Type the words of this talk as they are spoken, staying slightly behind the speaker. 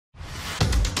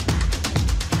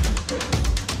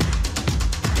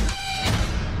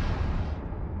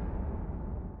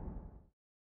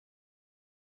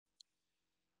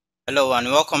Hello and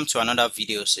welcome to another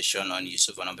video session on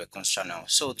Yusuf Onabekun's channel.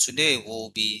 So today we'll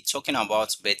be talking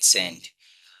about Birdsend.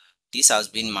 This has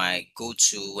been my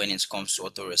go-to when it comes to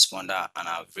autoresponder, and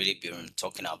I've really been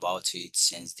talking about it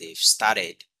since they've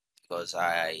started, because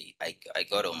I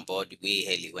got on board way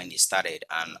early when they started,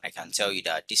 and I can tell you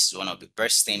that this is one of the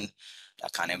best things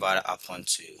that can ever happen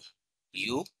to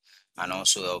you and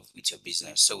also help with your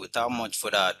business. So without much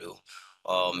further ado,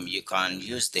 you can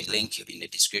use the link in the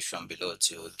description below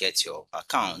to get your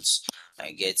accounts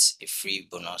and get a free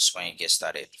bonus when you get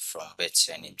started from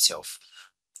Birdsend himself.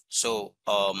 So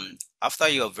after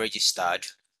you have registered,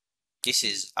 this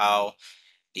is how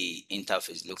the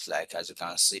interface looks like. As you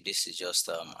can see, this is just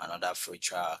another free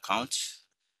trial account.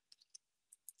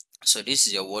 So this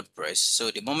is your WordPress. So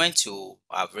the moment you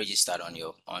have registered on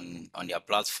your on their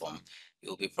platform,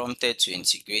 you'll be prompted to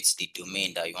integrate the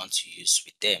domain that you want to use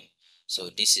with them. So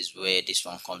this is where this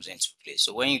one comes into play.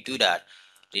 So when you do that,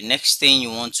 the next thing you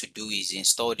want to do is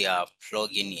install their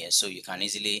plugin here, so you can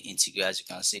easily integrate. As you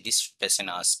can see, this person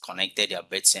has connected their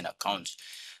Birdsend account.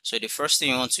 So the first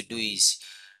thing you want to do is,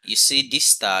 you see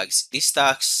these tags. These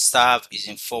tags serve is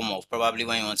in form of probably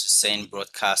when you want to send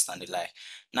broadcast and the like.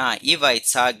 Now if I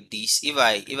tag this, if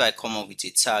I come up with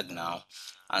a tag now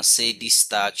and say this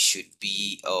tag should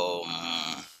be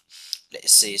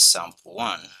let's say sample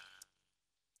 1,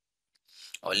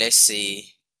 or let's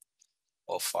say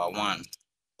offer 1,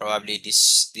 probably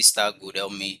this tag would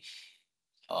help me.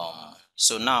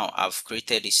 So now I've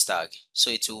created this tag, so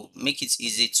it will make it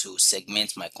easy to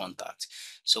segment my contact.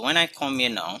 So when I come here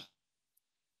now,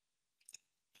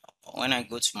 when I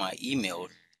go to my email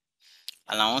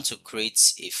and I want to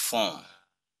create a form,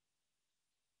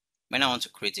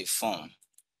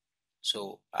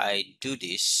 so I do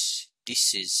this.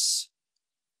 This is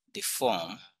the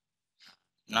form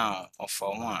now, offer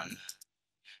 1.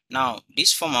 Now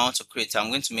this form I want to create, I'm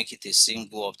going to make it a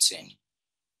single opt-in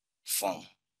form.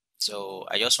 So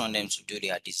I just want them to do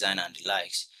their design and the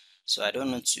likes. So I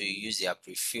don't need to use their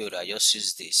pre-filled, I just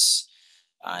use this.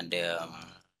 And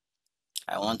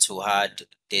I want to add,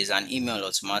 there's an email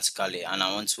automatically, and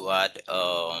I want to add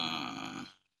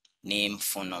name,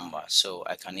 phone number. So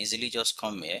I can easily just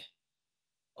come here,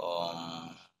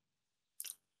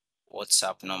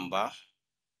 WhatsApp number,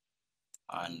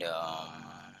 and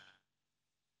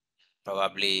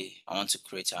probably I want to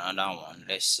create another one.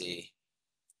 Let's say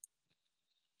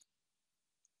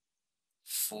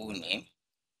full name.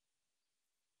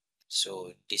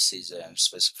 So this is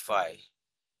specify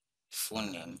full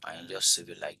name, and just save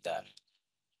it like that.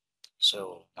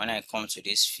 So when I come to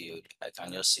this field, I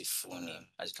can just say full name.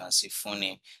 As you can see, full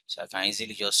name. So I can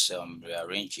easily just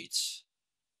rearrange it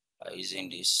by using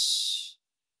this.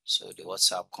 So the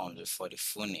WhatsApp comes before the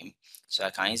full name. So I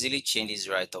can easily change this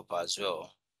right up as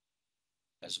well,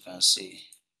 as you can see.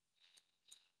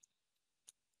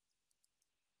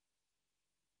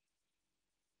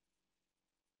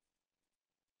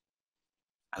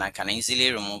 And I can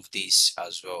easily remove this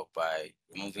as well by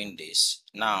removing this.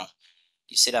 Now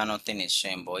you see that nothing is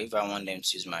showing, but if I want them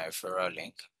to use my referral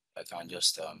link, I can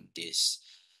just this.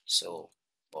 So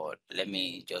but let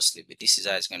me just leave it. This is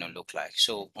how it's going to look like.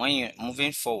 So when you're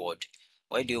moving forward,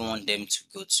 where do you want them to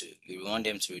go to? You want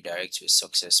them to redirect to a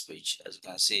success page. As you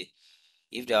can see,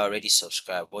 if they're already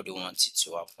subscribed, what do you want it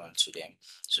to happen to them?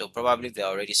 So probably if they're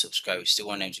already subscribed, you still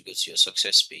want them to go to your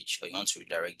success page, or you want to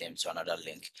redirect them to another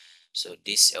link. So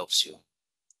this helps you.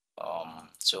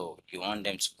 So you want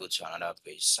them to go to another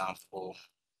page,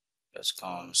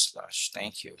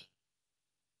 sample.com/thank you.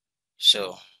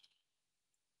 So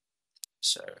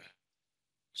sorry.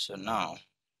 So now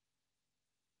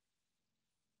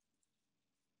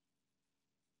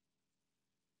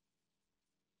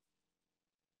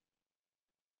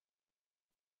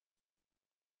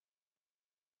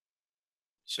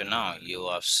you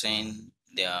have seen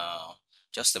the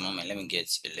just a moment, let me get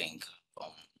a link.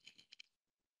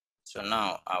 So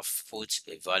now I've put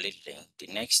a valid link. The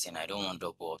next thing, I don't want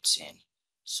double opt-in,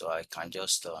 so I can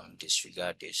just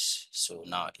disregard this. So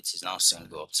now it is now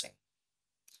single opt-in.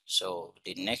 So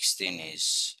the next thing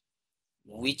is,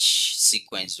 which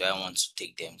sequence do I want to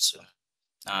take them to?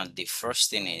 And the first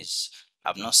thing is,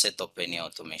 I've not set up any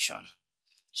automation,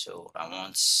 so I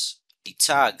want the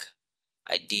tag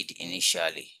I did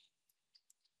initially.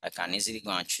 I can easily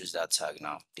go and choose that tag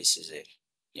now. This is it,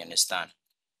 you understand?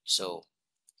 So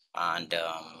and the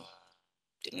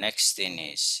next thing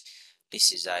is,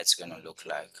 this is how it's going to look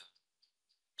like.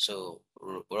 So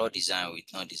raw design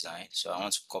with no design. So I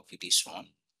want to copy this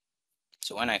one.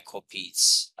 So when I copy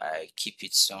it, I keep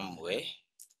it somewhere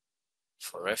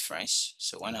for reference.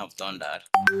 So when I've done that,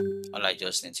 all I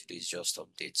just need to do is just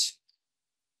update.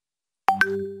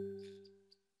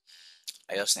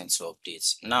 I just need to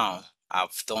update. Now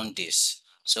I've done this.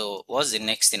 So what's the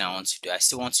next thing I want to do? I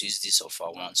still want to use this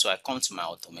offer one. So I come to my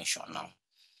automation now.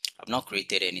 I've not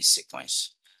created any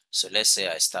sequence. So let's say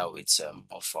I start with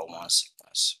offer one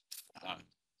sequence. One.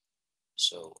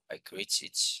 So I create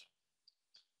it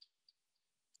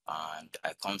and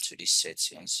I come to the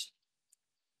settings.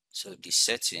 So the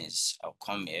settings, I'll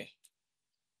come here.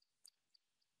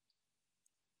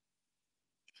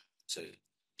 So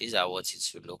these are what it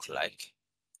will look like.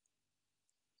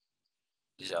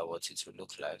 These are what it will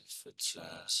look like for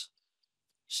tunes.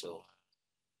 So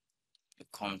you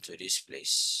come to this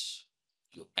place,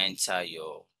 you enter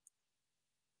your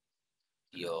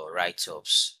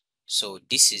write-ups. So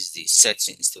this is the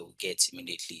settings they will get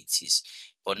immediately it is.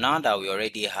 But now that we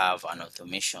already have an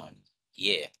automation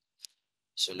here,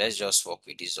 so let's just work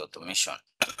with this automation.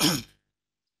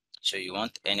 So you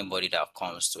want anybody that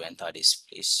comes to enter this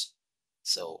place.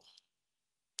 So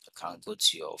you can go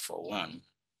to your for one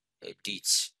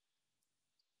edit.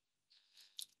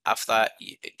 After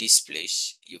this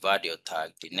place, you've had your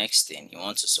tag. The next thing you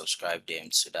want to subscribe them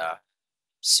to that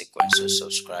sequence. So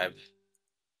subscribe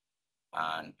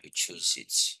and you choose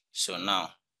it. So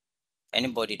now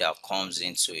anybody that comes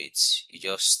into it, you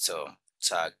just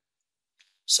tag.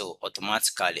 So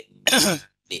automatically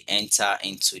they enter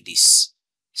into this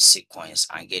sequence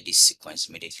and get this sequence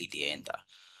immediately they enter.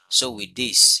 So with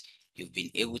this, you've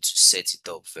been able to set it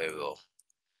up very well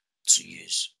to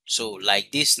use. So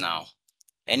like this now,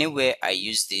 anywhere I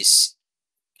use this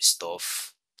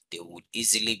stuff, they would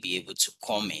easily be able to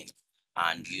come in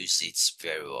and use it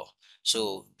very well.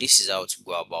 So this is how to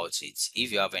go about it.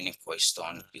 If you have any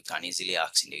question, you can easily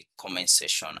ask in the comment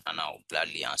section and I'll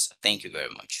gladly answer. Thank you very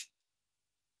much.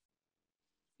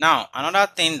 Now,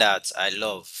 another thing that I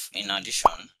love in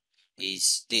addition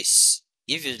is this.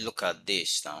 If you look at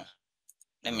this now,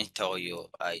 let me tell you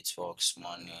how it works,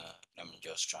 man. Let me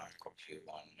just try and copy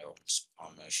one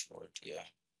spamish word here.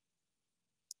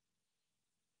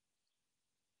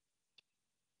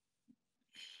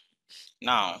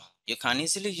 Now, you can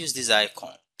easily use this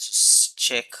icon to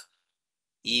check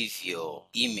if your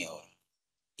email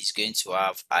is going to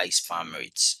have high spam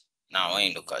rates. Now, when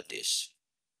you look at this,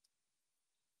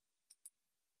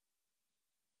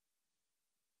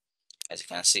 as you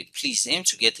can see, please aim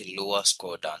to get a lower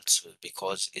score than 2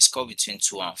 because a score between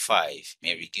 2 and 5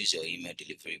 may reduce your email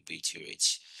deliverability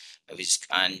rate.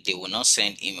 And they will not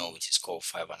send email with a score of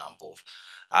 5 and above.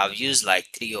 I've used like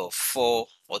 3 or 4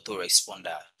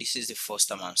 autoresponder. This is the first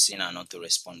time I'm seeing an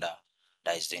autoresponder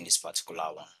that is doing this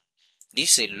particular one.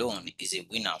 This alone is a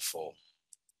winner for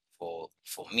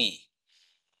me,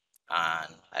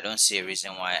 and I don't see a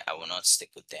reason why I will not stick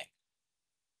with them.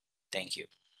 Thank you.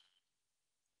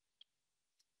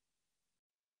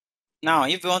 Now,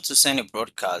 if you want to send a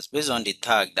broadcast based on the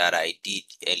tag that I did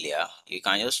earlier, you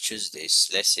can just choose this,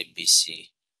 let's say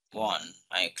BC1,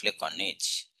 and you click on it.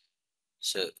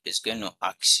 So it's going to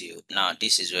ask you. Now,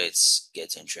 this is where it's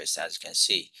gets interesting. As you can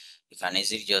see, you can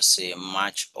easily just say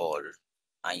match all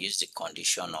and use the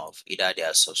condition of either they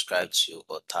are subscribed to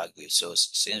or tagged with. So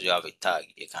since you have a tag,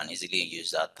 you can easily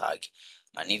use that tag.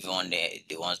 And if you want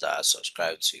the ones that are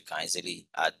subscribed to, you can easily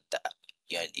add that.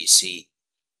 Yeah, you see.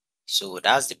 So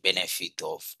that's the benefit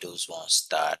of those ones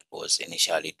that was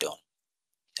initially done.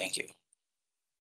 Thank you.